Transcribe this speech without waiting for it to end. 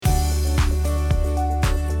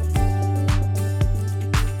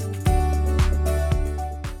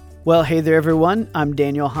Well, hey there, everyone. I'm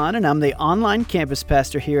Daniel Hahn, and I'm the online campus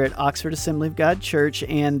pastor here at Oxford Assembly of God Church,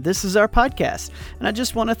 and this is our podcast. And I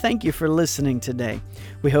just want to thank you for listening today.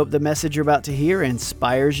 We hope the message you're about to hear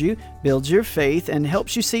inspires you, builds your faith, and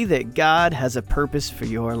helps you see that God has a purpose for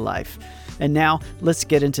your life. And now, let's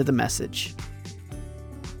get into the message.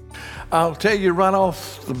 I'll tell you right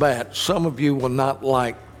off the bat, some of you will not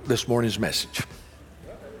like this morning's message.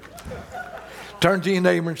 Turn to your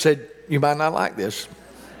neighbor and say, you might not like this.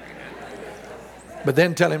 But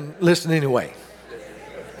then tell him, listen anyway.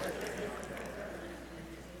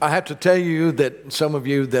 I have to tell you that some of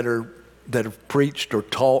you that have preached or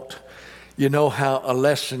taught, you know how a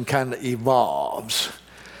lesson kind of evolves.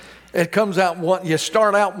 It comes out you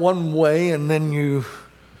start out one way and then you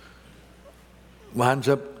winds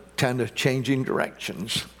up kind of changing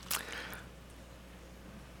directions.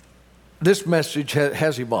 This message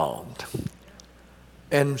has evolved,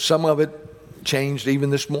 and some of it changed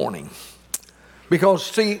even this morning. Because,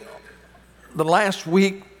 see, the last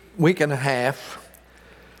week and a half,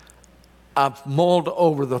 I've mulled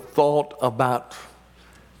over the thought about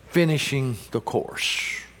finishing the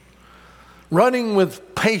course. Running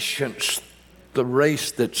with patience the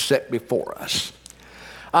race that's set before us.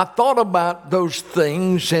 I thought about those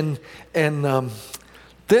things, and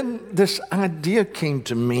then this idea came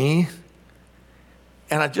to me,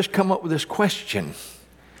 and I just come up with this question.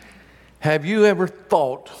 Have you ever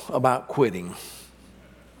thought about quitting?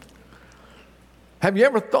 Have you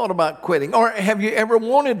ever thought about quitting? Or have you ever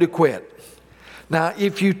wanted to quit? Now,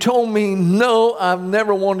 if you told me, no, I've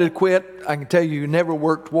never wanted to quit, I can tell you never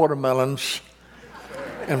worked watermelons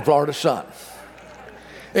in Florida sun.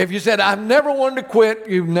 If you said, I've never wanted to quit,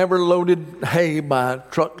 you've never loaded hay by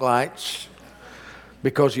truck lights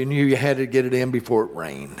because you knew you had to get it in before it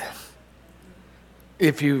rained.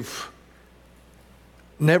 If you've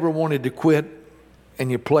never wanted to quit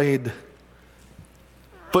and you played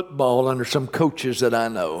football under some coaches that I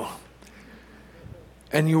know,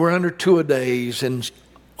 and you were under two-a-days in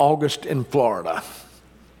August in Florida,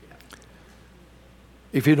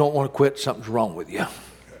 if you don't want to quit, something's wrong with you.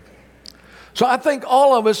 So I think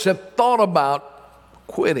all of us have thought about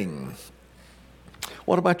quitting.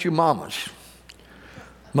 What about you mamas?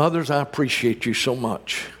 Mothers, I appreciate you so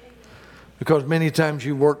much, because many times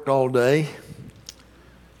you worked all day,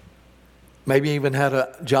 maybe even had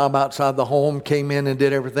a job outside the home, came in and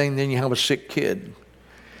did everything, then you have a sick kid.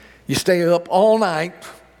 You stay up all night,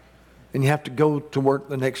 and you have to go to work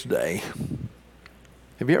the next day.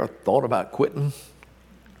 Have you ever thought about quitting?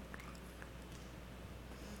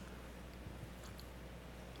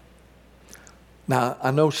 Now, I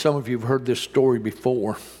know some of you have heard this story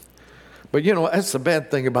before, but you know, that's the bad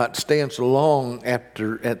thing about staying so long at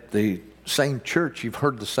the same church. You've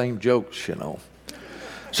heard the same jokes, you know.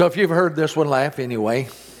 So if you've heard this one, laugh anyway.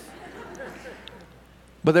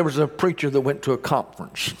 But there was a preacher that went to a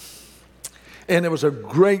conference. And it was a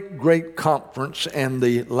great, great conference. And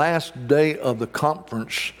the last day of the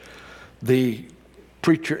conference, the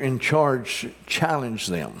preacher in charge challenged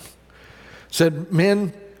them. Said,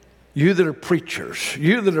 men, you that are preachers,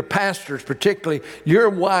 you that are pastors particularly, your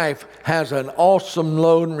wife has an awesome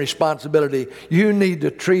load and responsibility. You need to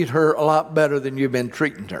treat her a lot better than you've been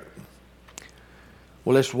treating her.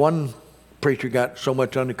 Well, this one preacher got so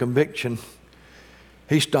much under conviction,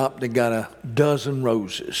 he stopped and got a dozen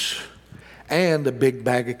roses and a big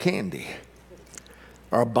bag of candy,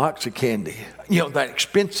 or a box of candy, you know, that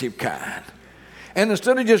expensive kind. And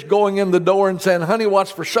instead of just going in the door and saying, honey, what's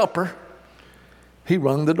for supper? He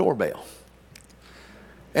rung the doorbell.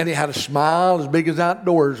 And he had a smile as big as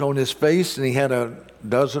outdoors on his face, and he had a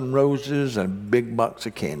dozen roses and a big box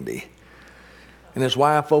of candy. And his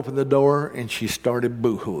wife opened the door, and she started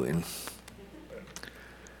boo-hooing.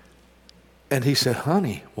 And he said,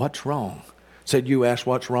 honey, what's wrong? Said, you asked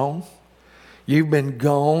what's wrong? You've been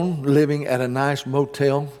gone living at a nice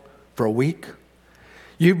motel for a week.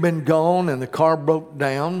 You've been gone, and the car broke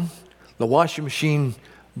down. The washing machine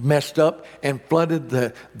messed up and flooded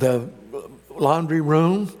the laundry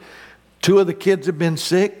room. 2 of the kids have been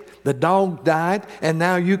sick. The dog died. And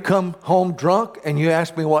now you come home drunk, and you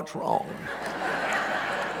ask me what's wrong.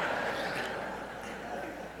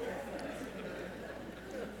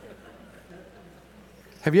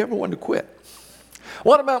 Have you ever wanted to quit?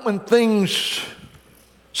 What about when things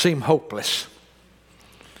seem hopeless?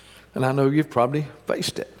 And I know you've probably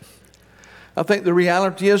faced it. I think the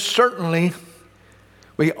reality is certainly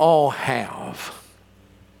we all have.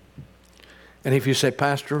 And if you say,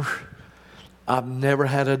 Pastor, I've never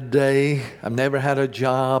had a day, I've never had a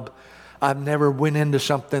job, I've never went into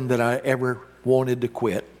something that I ever wanted to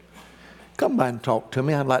quit, come by and talk to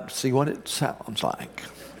me. I'd like to see what it sounds like.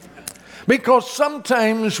 Because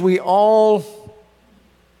sometimes we all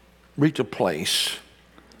reach a place,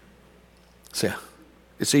 see,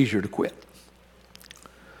 it's easier to quit.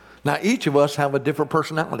 Now, each of us have a different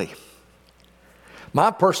personality.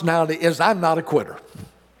 My personality is I'm not a quitter.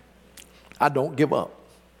 I don't give up.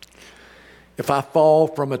 If I fall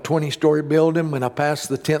from a 20-story building, when I pass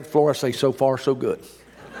the 10th floor, I say, so far, so good.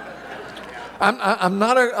 I'm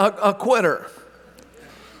not a quitter.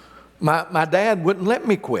 My dad wouldn't let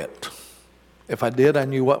me quit. If I did, I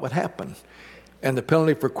knew what would happen. And the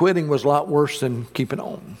penalty for quitting was a lot worse than keeping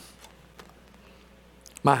on.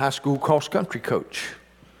 My high school cross-country coach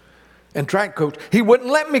and track coach, he wouldn't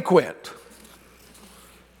let me quit.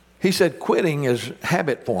 He said quitting is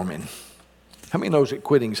habit forming. How many knows that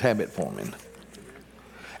quitting is habit forming?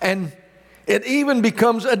 And it even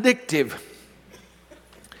becomes addictive.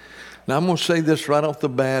 Now, I'm going to say this right off the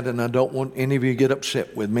bat, and I don't want any of you to get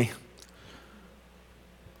upset with me.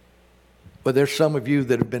 But there's some of you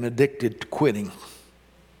that have been addicted to quitting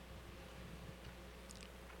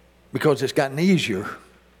because it's gotten easier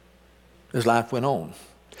as life went on.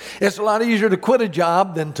 It's a lot easier to quit a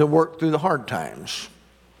job than to work through the hard times.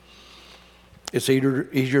 It's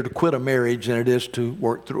easier to quit a marriage than it is to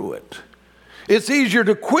work through it. It's easier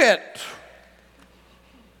to quit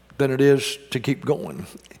than it is to keep going.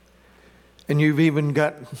 And you've even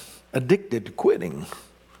got addicted to quitting.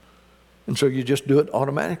 And so you just do it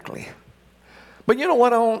automatically. But you know what?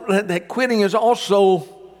 That quitting is also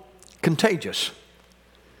contagious.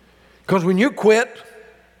 Because when you quit,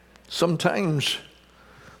 sometimes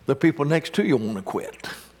the people next to you want to quit.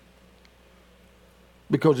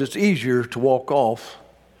 Because it's easier to walk off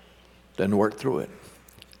than to work through it.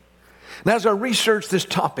 Now, as I researched this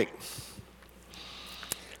topic,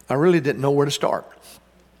 I really didn't know where to start.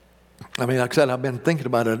 I mean, like I said, I've been thinking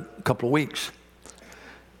about it a couple of weeks.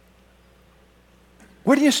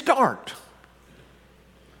 Where do you start?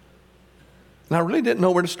 And I really didn't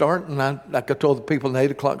know where to start. And like I told the people in the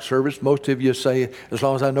 8 o'clock service, most of you say, as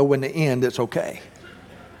long as I know when to end, it's okay.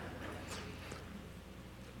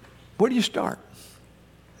 Where do you start?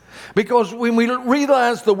 Because when we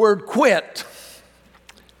realize the word quit,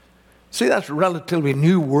 see, that's a relatively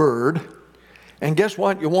new word. And guess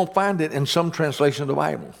what? You won't find it in some translation of the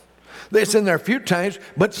Bible. It's in there a few times,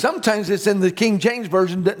 but sometimes it's in the King James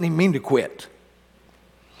Version, doesn't even mean to quit.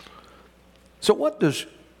 So what does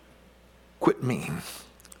quit mean?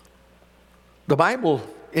 The Bible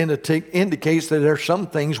indicates that there are some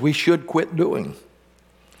things we should quit doing.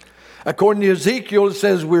 According to Ezekiel, it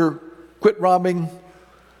says we're quit robbing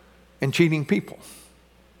and cheating people.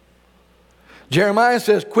 Jeremiah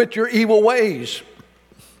says, quit your evil ways.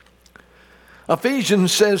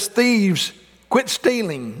 Ephesians says, thieves, quit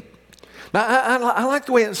stealing. Now, I like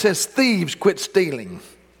the way it says thieves, quit stealing.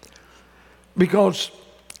 Because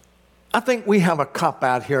I think we have a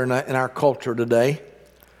cop-out here in our culture today.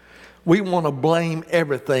 We want to blame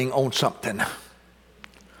everything on something.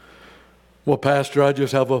 Well, Pastor, I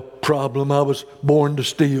just have a problem. I was born to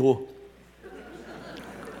steal.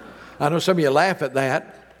 I know some of you laugh at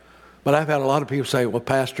that, but I've had a lot of people say, well,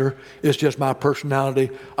 Pastor, it's just my personality.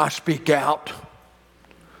 I speak out.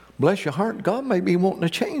 Bless your heart, God may be wanting to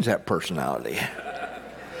change that personality.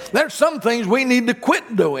 There's some things we need to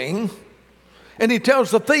quit doing. And he tells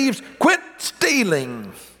the thieves, quit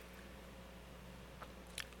stealing.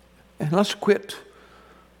 And let's quit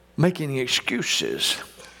making excuses.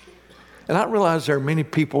 And I realize there are many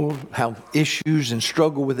people who have issues and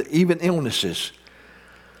struggle with even illnesses.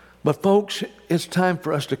 But folks, it's time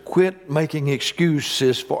for us to quit making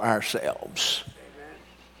excuses for ourselves.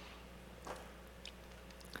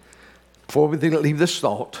 Before we leave this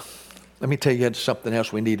thought, let me tell you something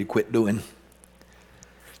else we need to quit doing.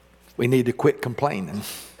 We need to quit complaining.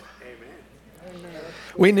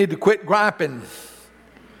 We need to quit griping.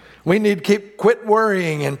 We need to quit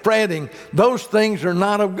worrying and fretting. Those things are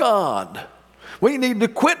not of God. We need to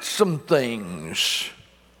quit some things.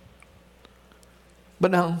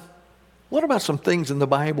 But now, what about some things in the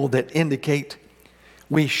Bible that indicate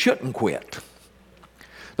we shouldn't quit?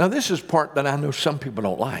 Now, this is part that I know some people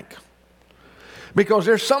don't like. Because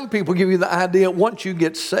there's some people give you the idea once you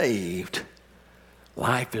get saved,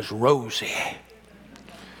 life is rosy.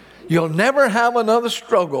 You'll never have another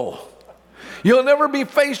struggle. You'll never be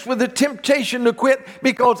faced with the temptation to quit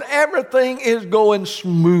because everything is going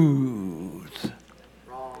smooth.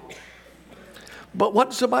 Wrong. But what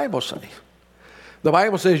does the Bible say? The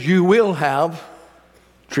Bible says you will have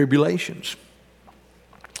tribulations.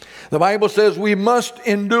 The Bible says we must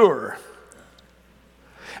endure.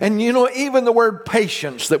 And you know, even the word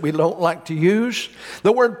patience that we don't like to use,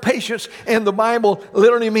 the word patience in the Bible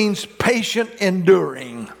literally means patient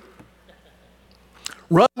enduring.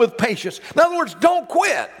 Run with patience. In other words, don't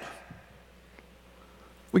quit.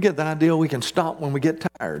 We get the idea we can stop when we get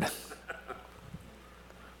tired.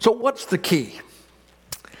 So what's the key?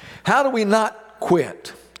 How do we not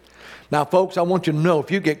quit? Now, folks, I want you to know,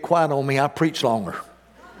 if you get quiet on me, I preach longer.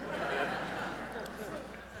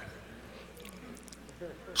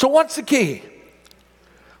 So what's the key?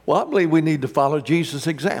 Well, I believe we need to follow Jesus'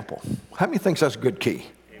 example. How many thinks that's a good key?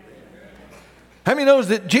 How many knows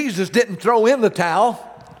that Jesus didn't throw in the towel?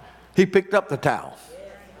 He picked up the towel.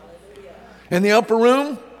 In the upper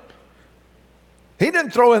room, he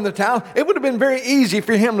didn't throw in the towel. It would have been very easy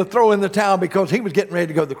for him to throw in the towel because he was getting ready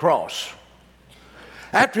to go to the cross.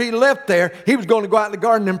 After he left there, he was going to go out in the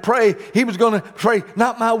garden and pray. He was going to pray,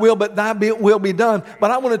 not my will, but thy will be done.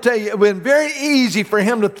 But I want to tell you, it would have been very easy for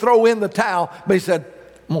him to throw in the towel. But he said,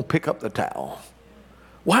 I'm going to pick up the towel.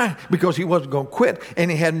 Why? Because he wasn't going to quit.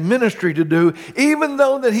 And he had ministry to do, even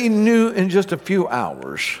though that he knew in just a few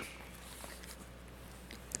hours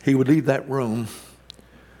he would leave that room,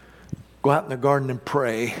 go out in the garden and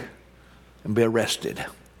pray, and be arrested.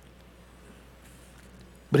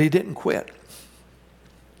 But he didn't quit.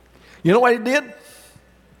 You know what he did?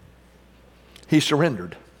 He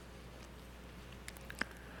surrendered.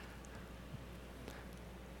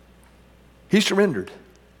 He surrendered.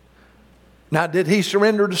 Now, did he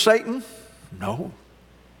surrender to Satan? No.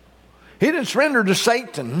 He didn't surrender to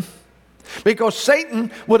Satan because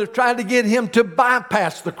Satan would have tried to get him to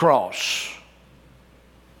bypass the cross.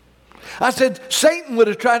 I said Satan would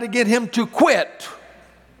have tried to get him to quit.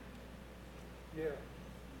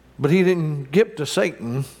 But he didn't give to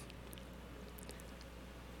Satan.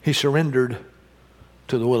 He surrendered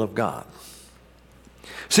to the will of God.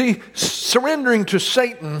 See, surrendering to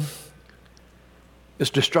Satan is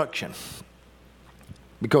destruction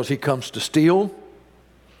because he comes to steal,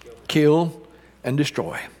 kill, and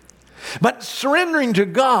destroy. But surrendering to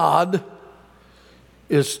God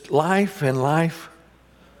is life and life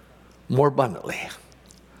more abundantly.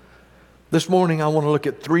 This morning I want to look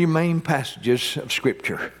at 3 main passages of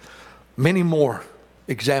Scripture. Many more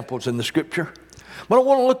examples in the Scripture. But I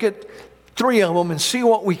want to look at 3 of them and see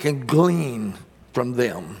what we can glean from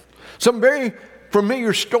them. Some very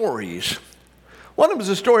familiar stories. One of them is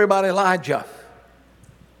a story about Elijah.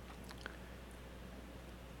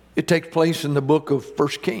 It takes place in the book of 1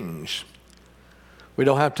 Kings. We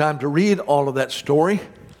don't have time to read all of that story,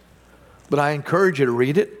 but I encourage you to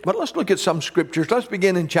read it. But let's look at some scriptures. Let's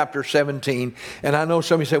begin in chapter 17. And I know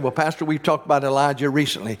some of you say, well, Pastor, we've talked about Elijah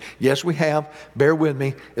recently. Yes, we have. Bear with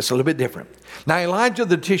me. It's a little bit different. Now, Elijah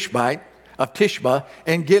the Tishbite of Tishba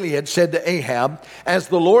and Gilead said to Ahab, as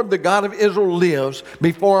the Lord, the God of Israel lives,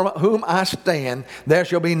 before whom I stand, there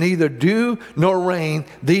shall be neither dew nor rain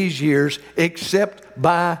these years except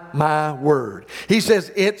by my word. He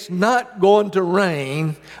says, it's not going to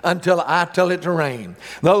rain until I tell it to rain.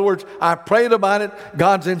 In other words, I prayed about it.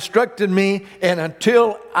 God's instructed me. And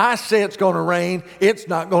until I say it's going to rain, it's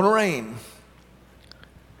not going to rain.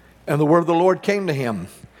 And the word of the Lord came to him.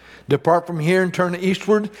 Depart from here and turn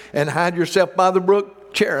eastward and hide yourself by the brook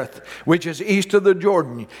Cherith, which is east of the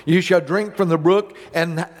Jordan. You shall drink from the brook,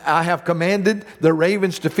 and I have commanded the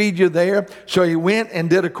ravens to feed you there. So he went and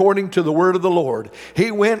did according to the word of the Lord.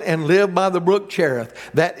 He went and lived by the brook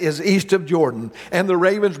Cherith, that is east of Jordan. And the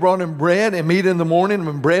ravens brought him bread and meat in the morning,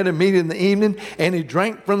 and bread and meat in the evening, and he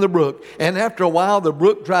drank from the brook. And after a while the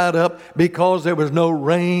brook dried up because there was no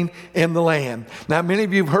rain in the land. Now, many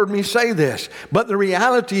of you have heard me say this, but the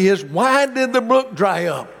reality is, why did the brook dry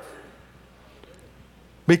up?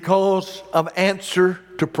 Because of answer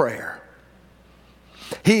to prayer.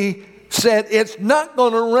 He said, it's not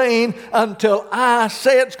going to rain until I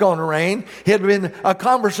say it's going to rain. It had been a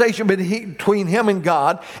conversation between him and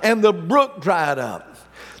God, and the brook dried up.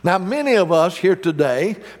 Now, many of us here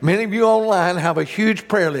today, many of you online have a huge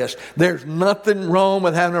prayer list. There's nothing wrong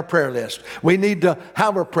with having a prayer list. We need to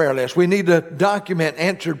have a prayer list. We need to document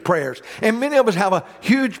answered prayers. And many of us have a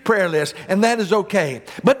huge prayer list, and that is okay.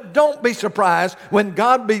 But don't be surprised when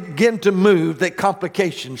God begins to move that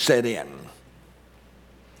complications set in.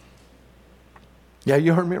 Yeah,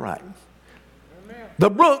 you heard me right. Amen. The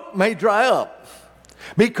brook may dry up.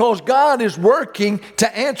 Because God is working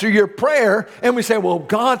to answer your prayer. And we say, well,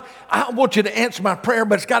 God, I want you to answer my prayer,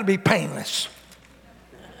 but it's got to be painless.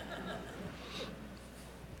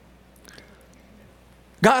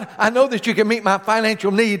 God, I know that you can meet my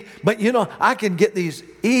financial need, but you know, I can get these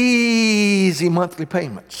easy monthly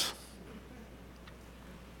payments.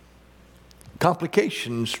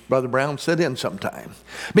 Complications, Brother Brown, set in sometimes.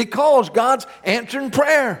 Because God's answering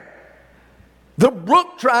prayer. The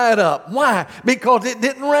brook dried up. Why? Because it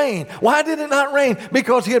didn't rain. Why did it not rain?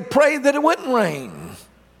 Because he had prayed that it wouldn't rain.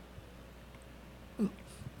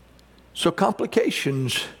 So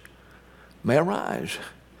complications may arise.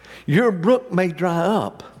 Your brook may dry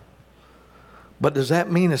up. But does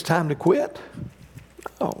that mean it's time to quit?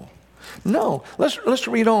 No. No. Let's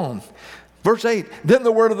read on. Verse 8, then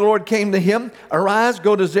the word of the Lord came to him, arise,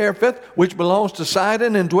 go to Zarephath, which belongs to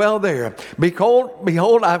Sidon, and dwell there.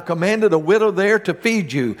 Behold, I've commanded a widow there to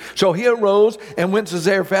feed you. So he arose and went to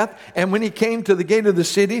Zarephath, and when he came to the gate of the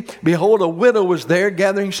city, behold, a widow was there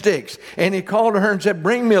gathering sticks. And he called to her and said,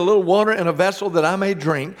 bring me a little water in a vessel that I may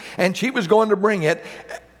drink. And she was going to bring it.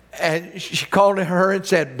 And she called to her and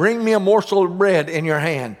said, bring me a morsel of bread in your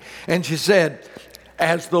hand. And she said,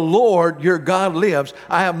 as the Lord your God lives,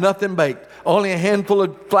 I have nothing baked, only a handful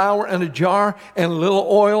of flour in a jar and a little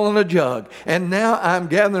oil in a jug. And now I'm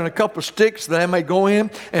gathering a couple of sticks that I may go in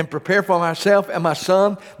and prepare for myself and my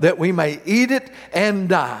son that we may eat it and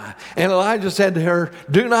die. And Elijah said to her,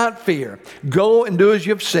 do not fear. Go and do as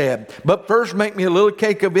you've said. But first make me a little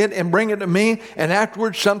cake of it and bring it to me, and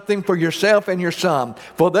afterwards something for yourself and your son.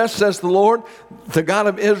 For thus says the Lord, the God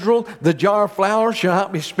of Israel, the jar of flour shall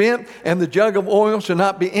not be spent, and the jug of oil shall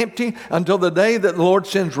not be empty until the day that the Lord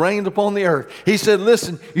sends rain upon the earth. He said,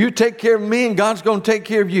 listen, you take care of me and God's going to take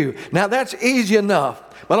care of you. Now that's easy enough,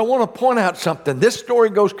 but I want to point out something. This story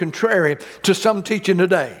goes contrary to some teaching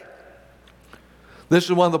today. This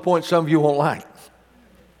is one of the points some of you won't like.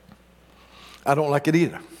 I don't like it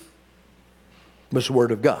either. But it's the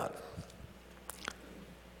Word of God.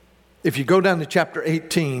 If you go down to chapter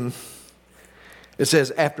 18, it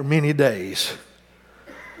says, after many days,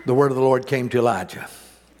 the word of the Lord came to Elijah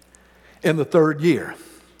in the 3rd year.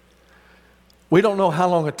 We don't know how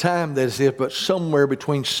long a time that is, but somewhere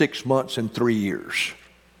between 6 months and 3 years.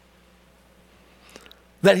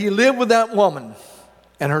 That he lived with that woman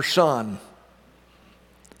and her son.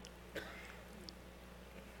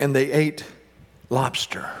 And they ate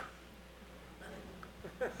lobster.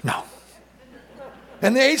 No.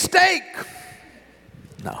 And they ate steak.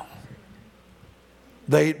 No.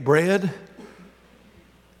 They ate bread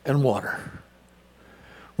and water.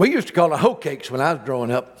 We used to call it hoe cakes when I was growing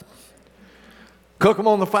up. Cook them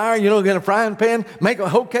on the fire, get a frying pan, make a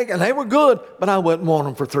hoe cake, and they were good, but I wouldn't want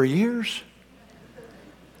them for 3 years.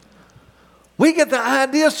 We get the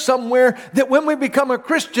idea somewhere that when we become a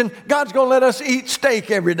Christian, God's going to let us eat steak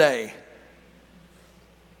every day.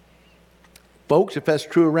 Folks, if that's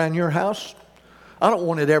true around your house, I don't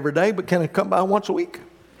want it every day, but can it come by once a week?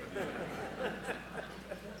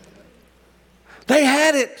 They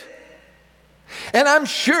had it. And I'm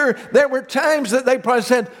sure there were times that they probably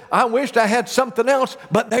said, I wished I had something else,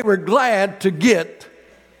 but they were glad to get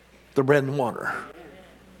the bread and water.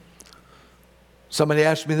 Somebody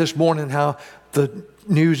asked me this morning how the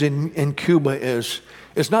news in Cuba is.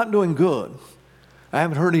 It's not doing good. I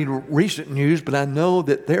haven't heard any recent news, but I know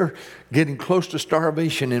that they're getting close to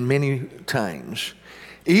starvation in many times.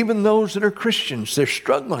 Even those that are Christians, they're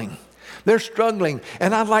struggling. They're struggling.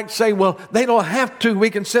 And I'd like to say, well, they don't have to.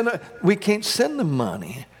 We can't send them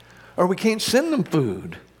money, or we can't send them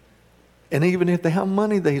food. And even if they have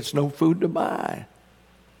money, there's no food to buy.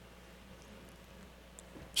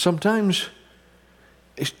 Sometimes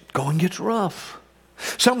going gets rough.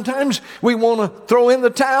 Sometimes we want to throw in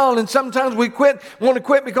the towel, and sometimes we want to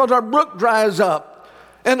quit because our brook dries up.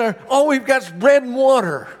 And all we've got is bread and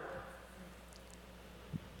water.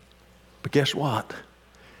 But guess what?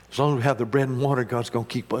 As long as we have the bread and water, God's going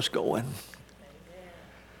to keep us going.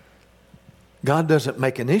 God doesn't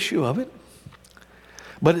make an issue of it.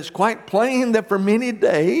 But it's quite plain that for many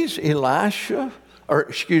days, Elijah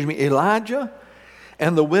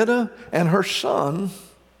and the widow and her son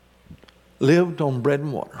lived on bread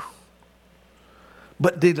and water.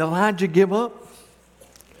 But did Elijah give up?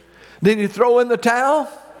 Did he throw in the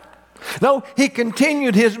towel? No, he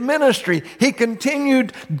continued his ministry. He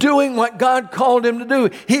continued doing what God called him to do.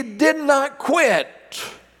 He did not quit.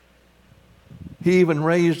 He even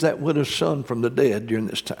raised that widow's son from the dead during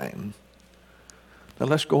this time. Now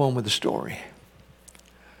let's go on with the story.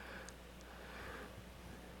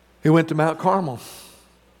 He went to Mount Carmel,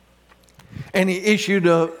 and he issued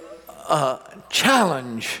a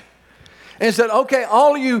challenge and said, okay,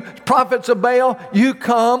 all you prophets of Baal, you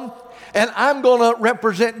come, and I'm going to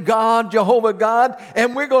represent God, Jehovah God,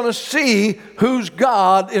 and we're going to see whose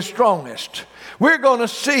God is strongest. We're going to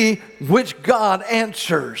see which God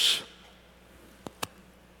answers.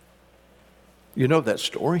 You know that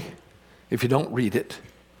story if you don't read it.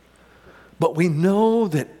 But we know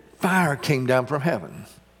that fire came down from heaven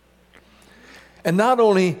and not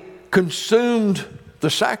only consumed the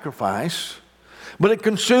sacrifice, but it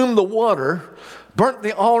consumed the water, burnt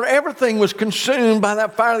the altar. Everything was consumed by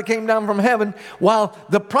that fire that came down from heaven, while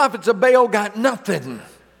the prophets of Baal got nothing.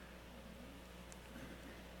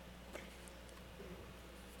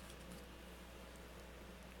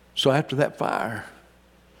 So after that fire,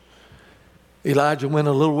 Elijah went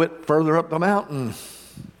a little bit further up the mountain.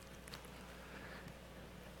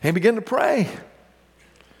 He began to pray.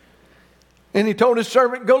 And he told his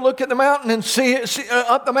servant, go look at the mountain and see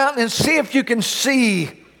up the mountain and see if you can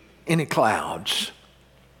see any clouds.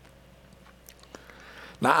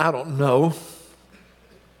 Now, I don't know.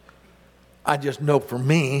 I just know for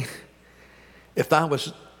me, if I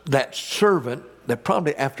was that servant, that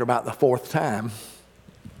probably after about the fourth time,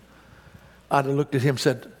 I'd have looked at him and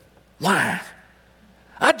said, why?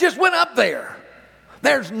 I just went up there.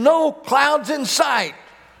 There's no clouds in sight.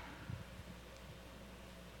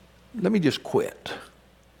 Let me just quit.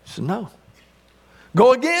 He said, no.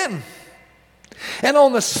 Go again. And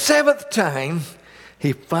on the seventh time,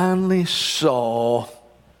 he finally saw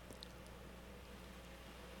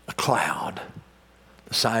a cloud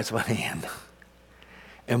the size of a hand.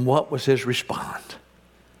 And what was his response?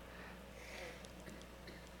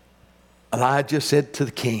 Elijah said to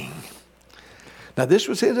the king, now this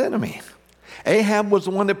was his enemy. Ahab was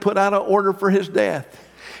the one that put out an order for his death.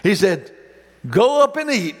 He said, go up and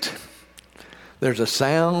eat. There's a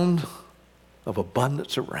sound of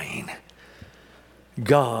abundance of rain.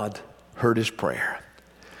 God heard his prayer.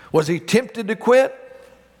 Was he tempted to quit?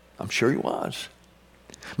 I'm sure he was.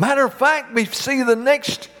 Matter of fact, we see the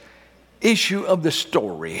next issue of the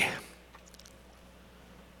story.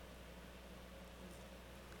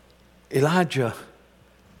 Elijah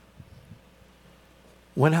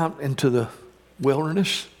went out into the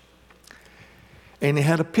wilderness and he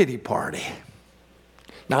had a pity party.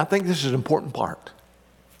 Now, I think this is an important part.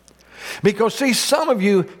 Because, see, some of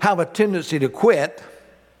you have a tendency to quit,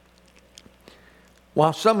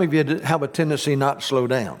 while some of you have a tendency not to slow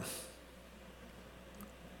down.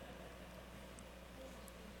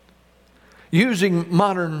 Using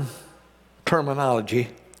modern terminology,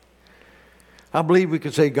 I believe we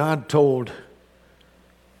could say God told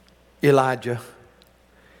Elijah,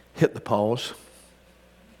 hit the pause.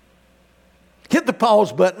 Hit the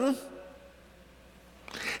pause button.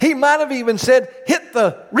 He might have even said, hit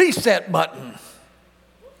the reset button.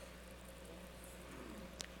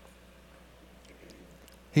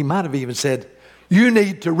 He might have even said, you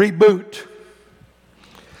need to reboot.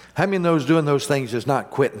 How many knows doing those things is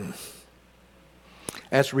not quitting?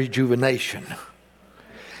 That's rejuvenation.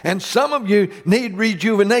 And some of you need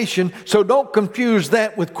rejuvenation, so don't confuse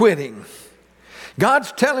that with quitting.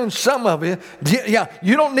 God's telling some of you, yeah,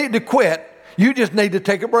 you don't need to quit. You just need to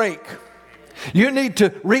take a break. You need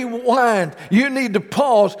to rewind. You need to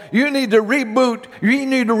pause. You need to reboot. You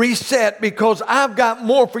need to reset, because I've got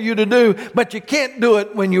more for you to do, but you can't do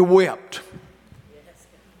it when you're whipped.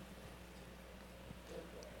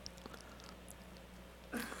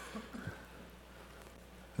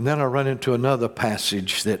 And then I run into another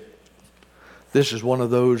passage that this is one of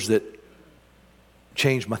those that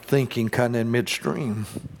changed my thinking kind of in midstream.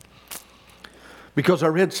 Because I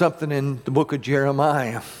read something in the book of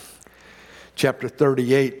Jeremiah, chapter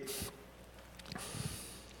 38.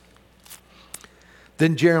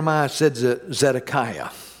 Then Jeremiah said to Zedekiah,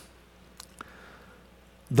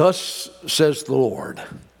 thus says the Lord,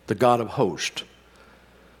 the God of hosts,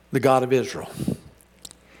 the God of Israel,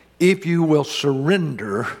 if you will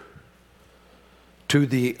surrender to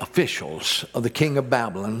the officials of the king of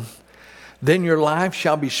Babylon, then your life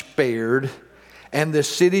shall be spared, and this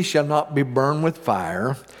city shall not be burned with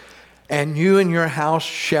fire, and you and your house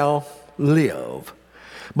shall live.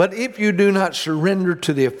 But if you do not surrender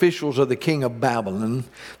to the officials of the king of Babylon,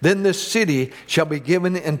 then this city shall be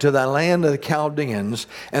given into the land of the Chaldeans,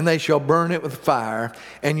 and they shall burn it with fire,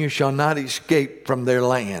 and you shall not escape from their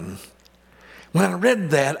land. When I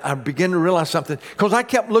read that, I began to realize something, because I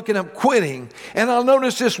kept looking up quitting, and I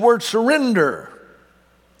noticed this word surrender.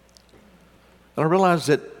 And I realized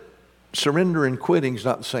that surrender and quitting is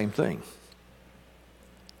not the same thing.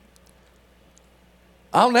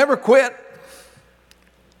 I'll never quit.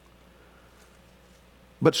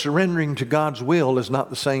 But surrendering to God's will is not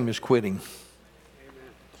the same as quitting.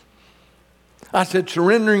 I said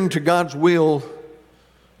surrendering to God's will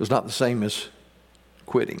is not the same as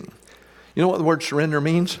quitting. You know what the word surrender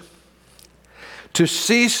means? To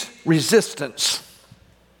cease resistance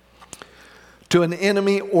to an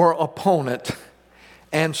enemy or opponent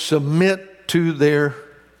and submit to their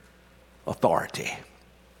authority.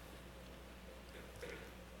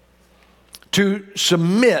 To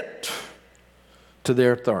submit to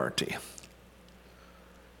their authority.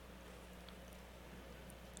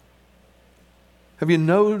 Have you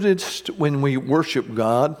noticed when we worship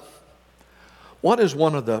God, what is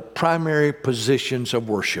one of the primary positions of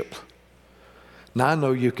worship? Now, I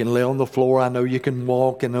know you can lay on the floor. I know you can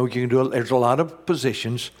walk. I know you can do it. There's a lot of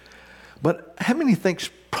positions. But how many thinks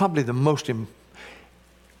probably the most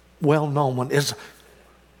well-known one is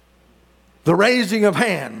the raising of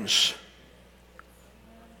hands?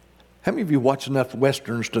 How many of you watch enough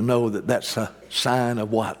Westerns to know that that's a sign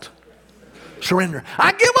of what? Surrender.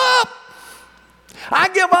 I give up. I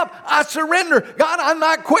give up. I surrender. God, I'm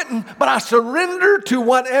not quitting, but I surrender to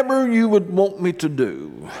whatever you would want me to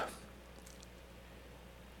do.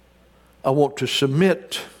 I want to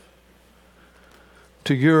submit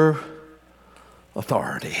to your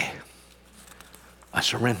authority. I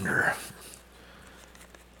surrender.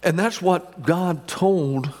 And that's what God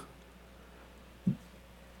told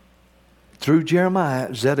through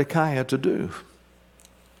Jeremiah, Zedekiah to do.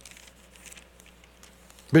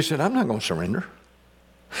 But he said, I'm not going to surrender.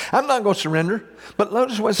 I'm not going to surrender. But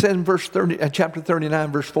notice what it says in chapter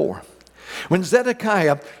 39, verse 4. When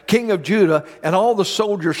Zedekiah, king of Judah, and all the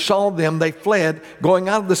soldiers saw them, they fled, going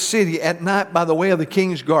out of the city at night by the way of the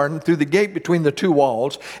king's garden, through the gate between the two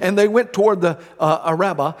walls. And they went toward the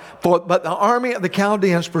Arabah. But the army of the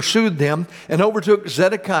Chaldeans pursued them and overtook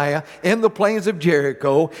Zedekiah in the plains of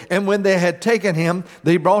Jericho. And when they had taken him,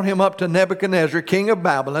 they brought him up to Nebuchadnezzar, king of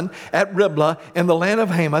Babylon, at Riblah in the land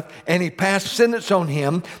of Hamath. And he passed sentence on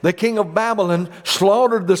him. The king of Babylon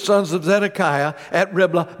slaughtered the sons of Zedekiah at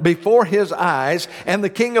Riblah before his eyes, and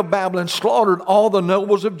the king of Babylon slaughtered all the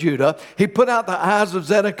nobles of Judah. He put out the eyes of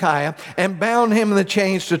Zedekiah and bound him in the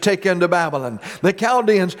chains to take him to Babylon. The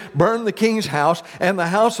Chaldeans burned the king's house and the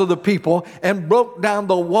house of the people and broke down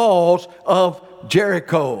the walls of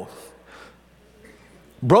Jericho.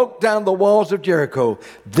 Broke down the walls of Jericho.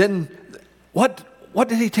 Then what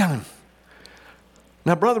did he tell him?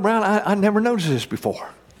 Now, Brother Brown, I never noticed this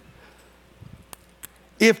before.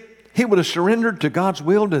 If he would have surrendered to God's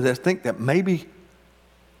will, to think that maybe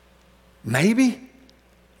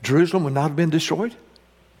Jerusalem would not have been destroyed?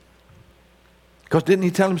 Because didn't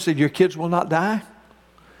he tell him, he said, your kids will not die?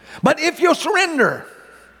 But if you'll surrender.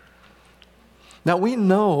 Now we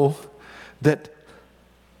know that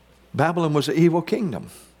Babylon was an evil kingdom.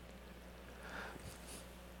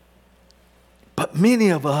 But many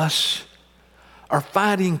of us are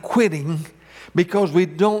fighting quitting because we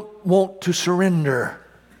don't want to surrender.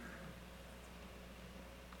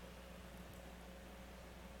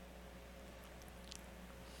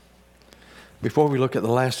 Before we look at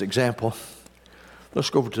the last example,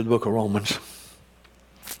 let's go over to the book of Romans.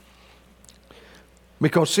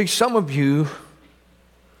 Because, see, some of you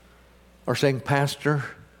are saying, Pastor,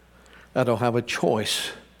 I don't have a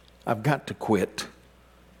choice. I've got to quit.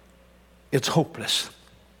 It's hopeless.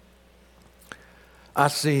 I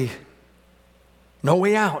see no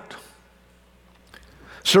way out.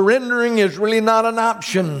 Surrendering is really not an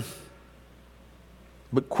option,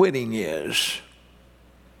 but quitting is.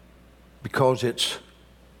 Because it's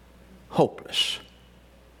hopeless.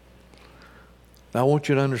 Now, I want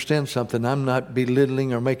you to understand something. I'm not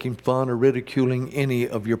belittling or making fun or ridiculing any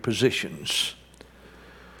of your positions.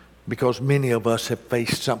 Because many of us have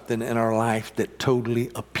faced something in our life that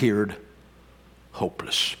totally appeared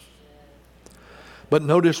hopeless. But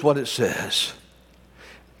notice what it says.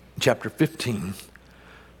 Chapter 15,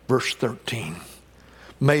 verse 13.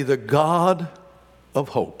 May the God of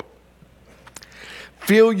hope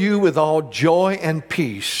fill you with all joy and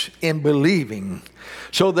peace in believing,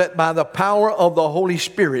 so that by the power of the Holy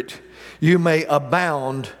Spirit you may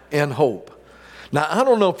abound in hope. Now, I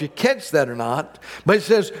don't know if you catch that or not, but it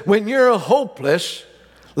says, when you're hopeless,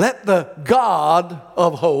 let the God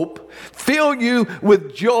of hope fill you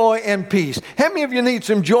with joy and peace. How many of you need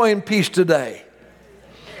some joy and peace today?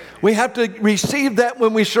 We have to receive that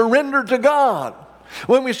when we surrender to God.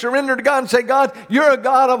 When we surrender to God and say, God, you're a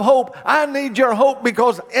God of hope. I need your hope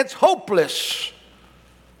because it's hopeless.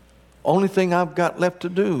 Only thing I've got left to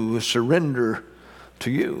do is surrender to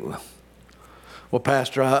you. Well,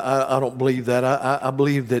 Pastor, I don't believe that. I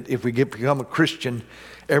believe that if we become a Christian,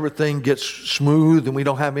 everything gets smooth and we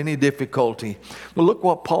don't have any difficulty. Well, look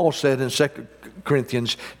what Paul said in 2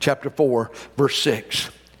 Corinthians chapter 4, verse 6.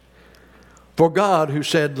 For God, who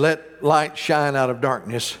said, let light shine out of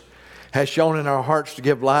darkness, has shown in our hearts to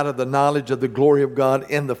give light of the knowledge of the glory of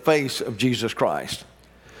God in the face of Jesus Christ.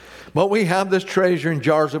 But we have this treasure in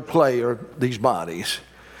jars of clay, or these bodies,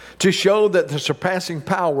 to show that the surpassing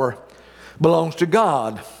power belongs to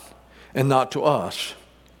God and not to us.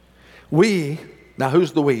 We, now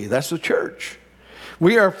who's the we? That's the church.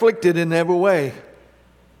 We are afflicted in every way,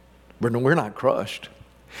 but we're not crushed.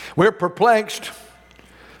 We're perplexed,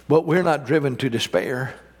 but we're not driven to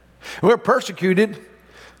despair. We're persecuted,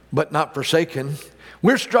 but not forsaken.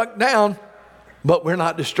 We're struck down, but we're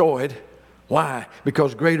not destroyed. Why?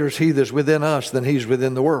 Because greater is He that's within us than He's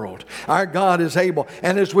within the world. Our God is able.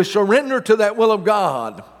 And as we surrender to that will of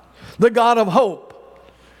God, the God of hope,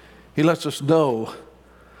 He lets us know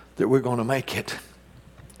that we're going to make it.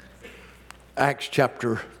 Acts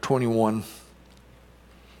chapter 21.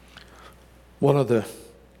 One of the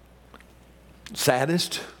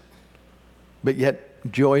saddest, but yet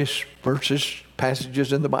joyous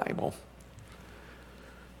passages in the Bible.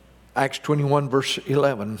 Acts 21, verse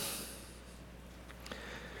 11.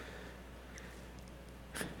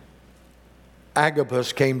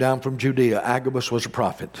 Agabus came down from Judea. Agabus was a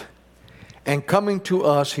prophet. And coming to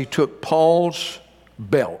us, he took Paul's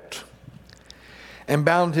belt and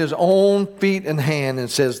bound his own feet and hand and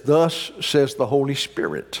says, "Thus says the Holy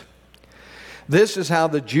Spirit, this is how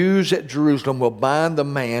the Jews at Jerusalem will bind the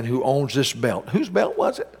man who owns this belt." Whose belt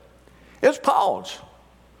was it? It's Paul's.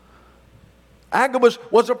 Agabus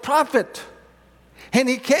was a prophet. And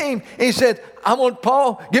he came and he said, "I want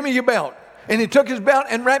Paul, give me your belt." And he took his belt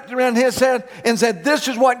and wrapped it around his head and said, "This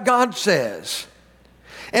is what God says."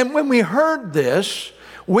 And when we heard this,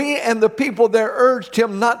 we and the people there urged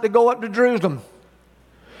him not to go up to Jerusalem.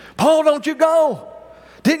 "Paul, don't you go.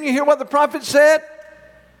 Didn't you hear what the prophet said?"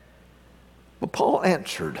 But Paul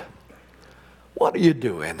answered, "What are you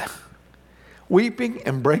doing? Weeping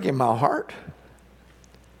and breaking my heart?"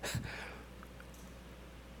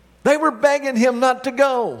 They were begging him not to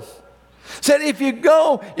go. Said, "If you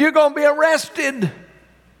go, you're going to be arrested."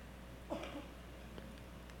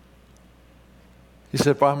 He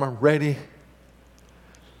said, "For I'm ready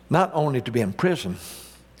not only to be in prison,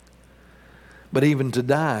 but even to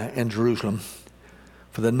die in Jerusalem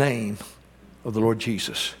for the name of the Lord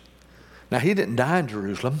Jesus." Now, he didn't die in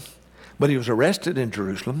Jerusalem, but he was arrested in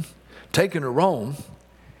Jerusalem, taken to Rome.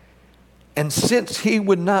 And since he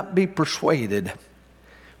would not be persuaded,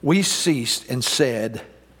 we ceased and said,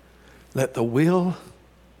 "Let the will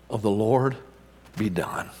of the Lord be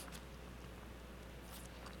done."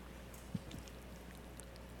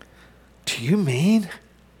 Do you mean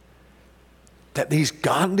that these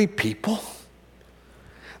godly people,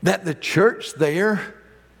 that the church there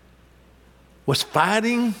was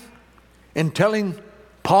fighting and telling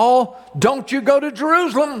Paul, "Don't you go to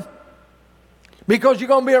Jerusalem because you're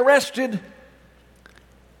going to be arrested,"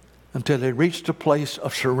 until they reached a place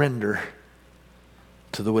of surrender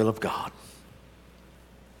to the will of God?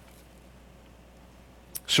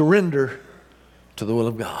 Surrender to the will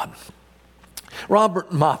of God.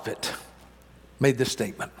 Robert Moffat made this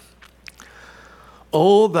statement: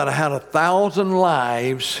 "Oh, that I had 1,000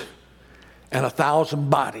 lives and 1,000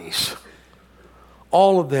 bodies.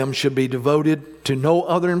 All of them should be devoted to no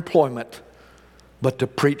other employment but to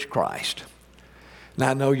preach Christ." Now,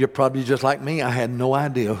 I know you're probably just like me. I had no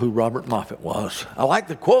idea who Robert Moffat was. I like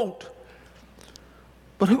the quote,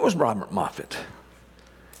 but who was Robert Moffat?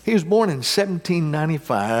 He was born in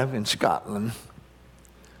 1795 in Scotland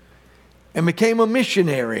and became a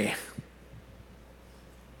missionary.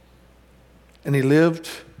 And he lived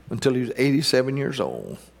until he was 87 years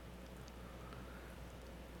old.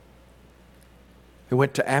 He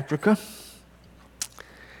went to Africa.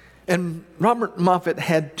 And Robert Moffat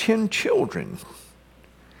had 10 children,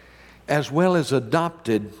 as well as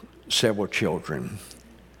adopted several children.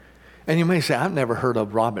 And you may say, "I've never heard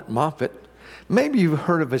of Robert Moffat." Maybe you've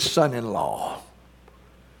heard of his son-in-law.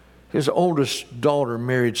 His oldest daughter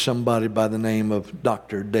married somebody by the name of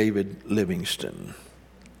Dr. David Livingstone.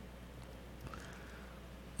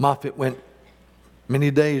 Moffat went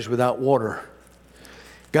many days without water.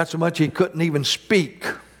 Got so much he couldn't even speak.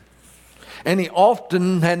 And he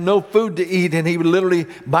often had no food to eat, and he would literally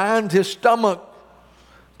bind his stomach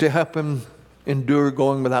to help him endure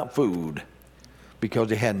going without food because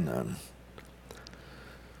he had none.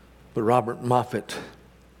 But Robert Moffat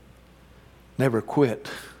never quit.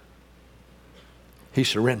 He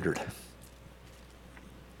surrendered.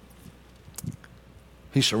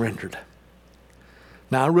 He surrendered.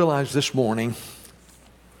 Now, I realize this morning,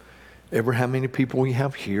 ever how many people we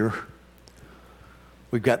have here,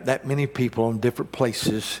 we've got that many people in different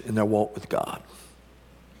places in their walk with God.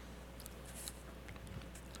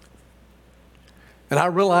 And I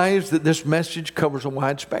realize that this message covers a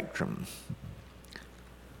wide spectrum.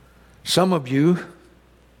 Some of you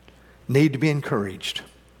need to be encouraged.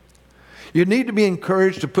 You need to be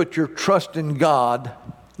encouraged to put your trust in God,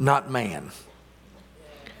 not man.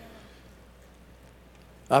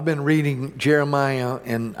 I've been reading Jeremiah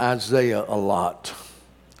and Isaiah a lot.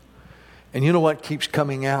 And you know what keeps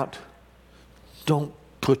coming out? Don't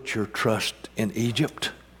put your trust in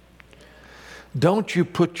Egypt. Don't you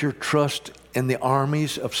put your trust in the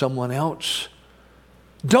armies of someone else.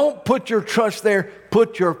 Don't put your trust there.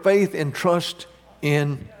 Put your faith and trust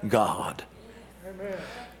in God. Amen.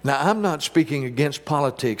 Now, I'm not speaking against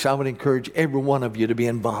politics. I would encourage every one of you to be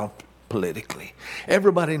involved politically.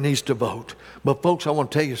 Everybody needs to vote. But folks, I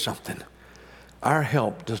want to tell you something. Our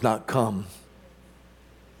help does not come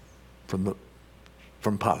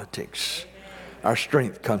from politics. Our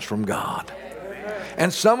strength comes from God.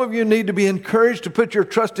 And some of you need to be encouraged to put your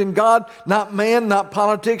trust in God, not man, not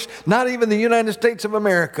politics, not even the United States of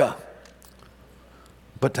America,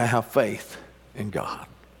 but to have faith in God.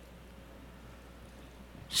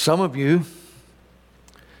 Some of you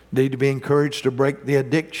need to be encouraged to break the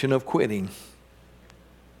addiction of quitting.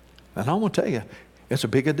 And I want to tell you, it's a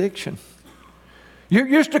big addiction. You're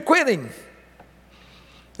used to quitting.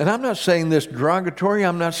 And I'm not saying this derogatory.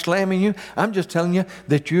 I'm not slamming you. I'm just telling you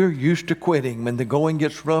that you're used to quitting. When the going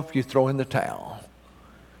gets rough, you throw in the towel.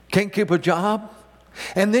 Can't keep a job.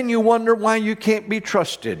 And then you wonder why you can't be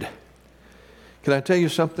trusted. Can I tell you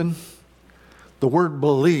something? The word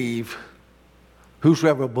believe,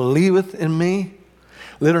 whosoever believeth in me,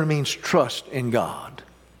 literally means trust in God.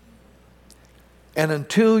 And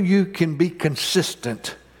until you can be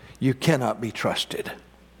consistent, you cannot be trusted.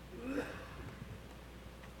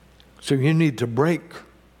 So you need to break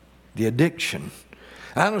the addiction.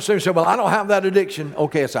 I don't say, well, I don't have that addiction.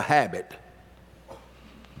 Okay, it's a habit.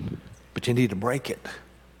 But you need to break it.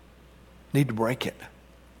 Need to break it.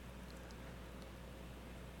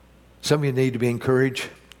 Some of you need to be encouraged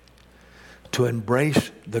to embrace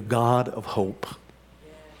the God of hope.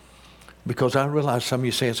 Because I realize some of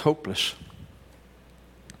you say it's hopeless.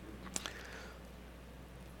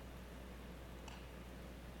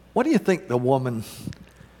 What do you think the woman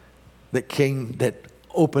that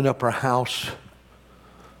opened up her house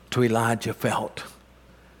to Elijah felt?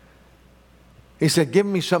 He said, give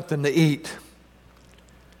me something to eat.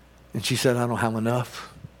 And she said, I don't have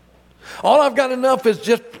enough. All I've got enough is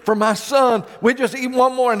just for my son. We just eat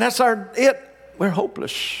one more and that's it. We're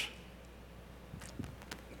hopeless.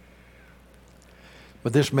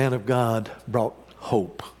 But this man of God brought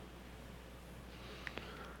hope.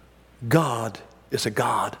 God is a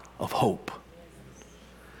God of hope.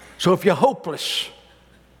 So if you're hopeless,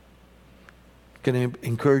 can I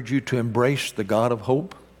encourage you to embrace the God of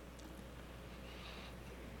hope?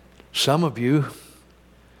 Some of you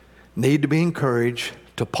need to be encouraged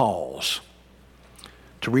to pause,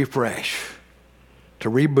 to refresh,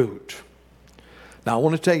 to reboot. Now I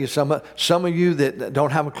want to tell you, some of you that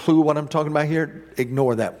don't have a clue what I'm talking about here,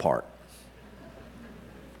 ignore that part.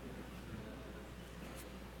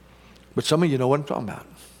 But some of you know what I'm talking about.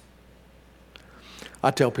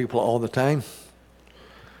 I tell people all the time,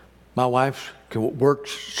 my wife can work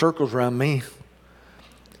circles around me.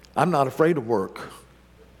 I'm not afraid of work.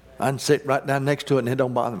 I can sit right down next to it and it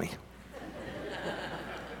don't bother me.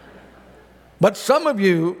 But some of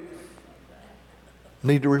you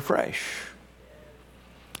need to refresh.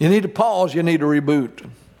 You need to pause. You need to reboot.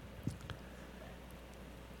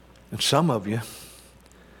 And some of you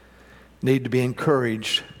need to be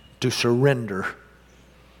encouraged to surrender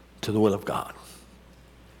to the will of God.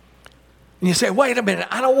 And you say, wait a minute,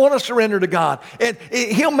 I don't want to surrender to God.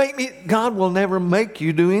 He'll make me. God will never make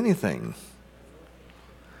you do anything.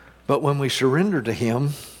 But when we surrender to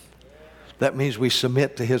Him, that means we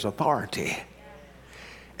submit to His authority.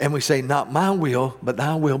 And we say, not my will, but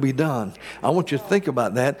thy will be done. I want you to think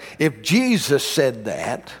about that. If Jesus said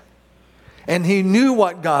that, and He knew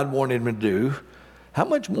what God wanted Him to do, how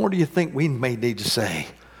much more do you think we may need to say?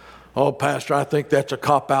 Oh, Pastor, I think that's a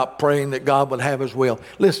cop-out praying that God would have His will.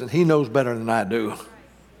 Listen, He knows better than I do.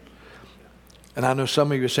 And I know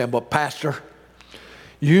some of you are saying, well, Pastor,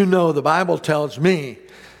 you know the Bible tells me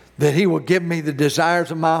that He will give me the desires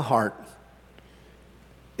of my heart.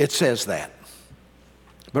 It says that.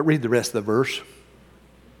 But read the rest of the verse.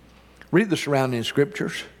 Read the surrounding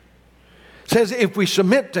scriptures. It says, if we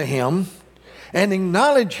submit to Him and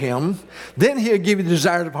acknowledge Him, then He'll give you the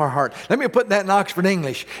desires of our heart. Let me put that in Oxford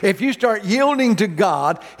English. If you start yielding to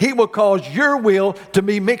God, He will cause your will to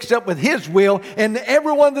be mixed up with His will, and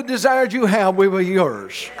every one of the desires you have will be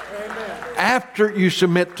yours. Amen. After you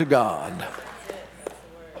submit to God.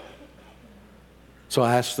 So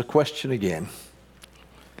I ask the question again.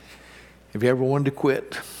 Have you ever wanted to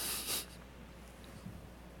quit?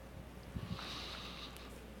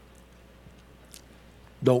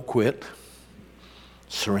 Don't quit.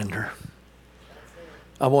 Surrender.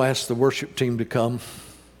 I will ask the worship team to come.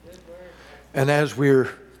 And as we're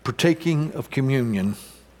partaking of communion,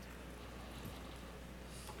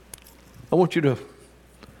 I want you to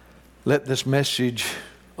let this message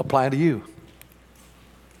apply to you.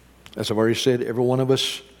 As I've already said, every one of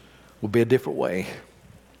us will be a different way.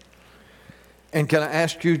 And can I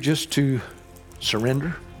ask you just to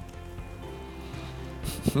surrender?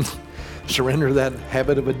 Surrender that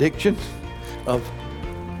habit of addiction, of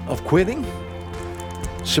quitting,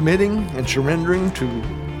 submitting and surrendering to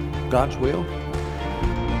God's will.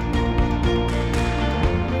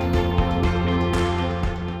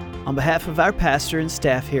 On behalf of our pastor and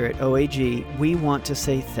staff here at OAG, we want to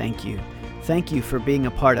say thank you. Thank you for being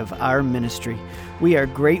a part of our ministry. We are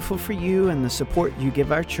grateful for you and the support you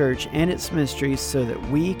give our church and its ministries so that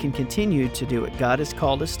we can continue to do what God has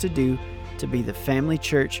called us to do, to be the family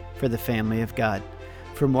church for the family of God.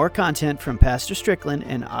 For more content from Pastor Strickland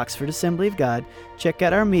and Oxford Assembly of God, check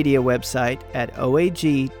out our media website at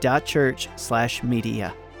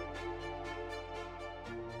oag.church/media.